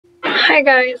Hi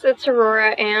guys, it's Aurora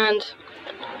and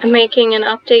I'm making an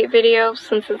update video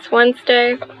since it's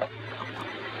Wednesday.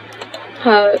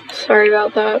 Sorry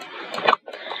about that.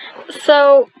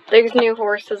 So, there's new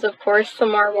horses, of course, the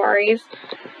Marwaris.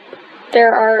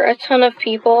 There are a ton of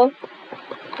people,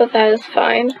 but that is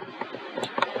fine.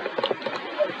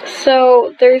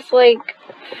 So, there's like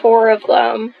 4 of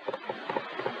them.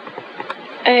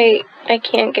 I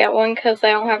can't get one because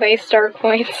I don't have A-star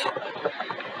coins.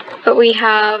 But we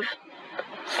have...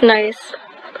 It's nice.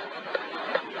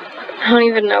 I don't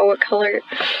even know what color.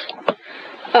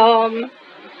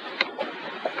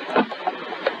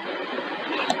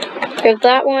 We have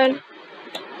that one.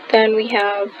 Then we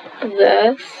have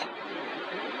this.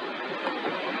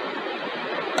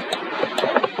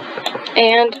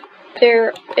 And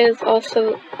there is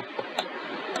also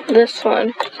this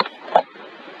one.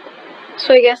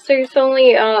 So I guess there's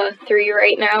only 3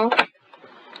 right now.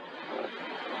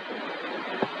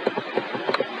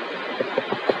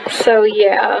 So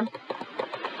yeah.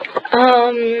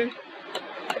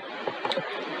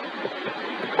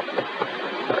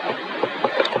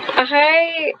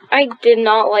 I did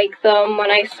not like them when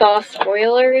I saw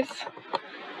spoilers.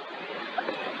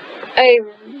 I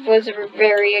was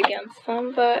very against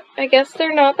them, but I guess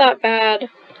they're not that bad.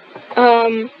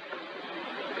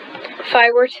 If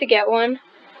I were to get one,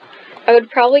 I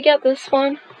would probably get this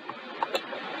one.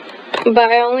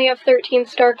 But I only have 13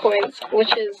 star coins,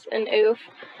 which is an oof.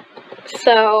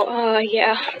 So,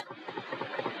 yeah.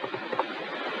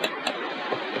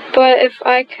 But if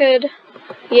I could,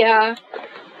 yeah.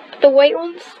 The white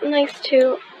one's nice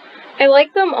too. I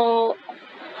like them all.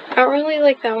 I don't really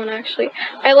like that one actually.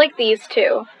 I like these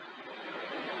two.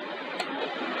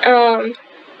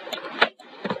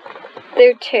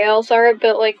 Their tails are a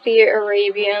bit like the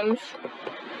Arabians.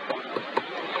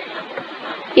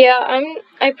 Yeah,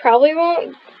 I probably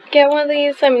won't get one of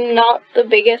these. I'm not the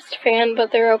biggest fan,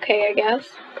 but they're okay, I guess.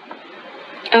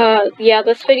 Yeah,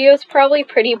 this video is probably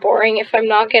pretty boring if I'm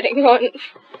not getting one.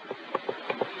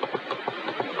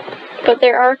 But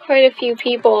there are quite a few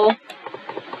people.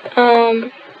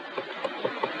 Ew,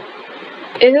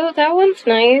 that one's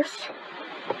nice.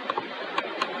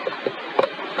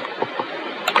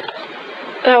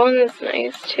 That one is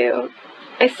nice too.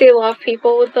 I see a lot of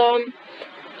people with them.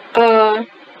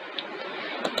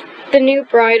 The new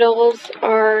bridles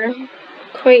are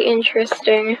quite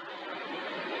interesting.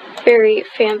 Very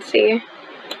fancy.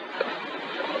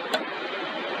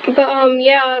 But,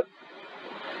 yeah.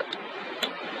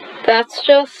 That's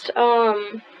just,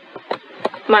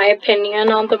 my opinion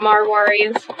on the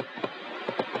Marwaris.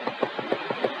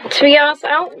 To be honest,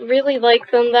 I don't really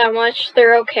like them that much.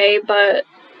 They're okay, but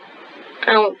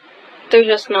they're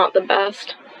just not the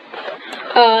best.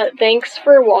 Thanks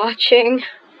for watching.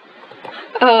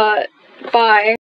 Bye.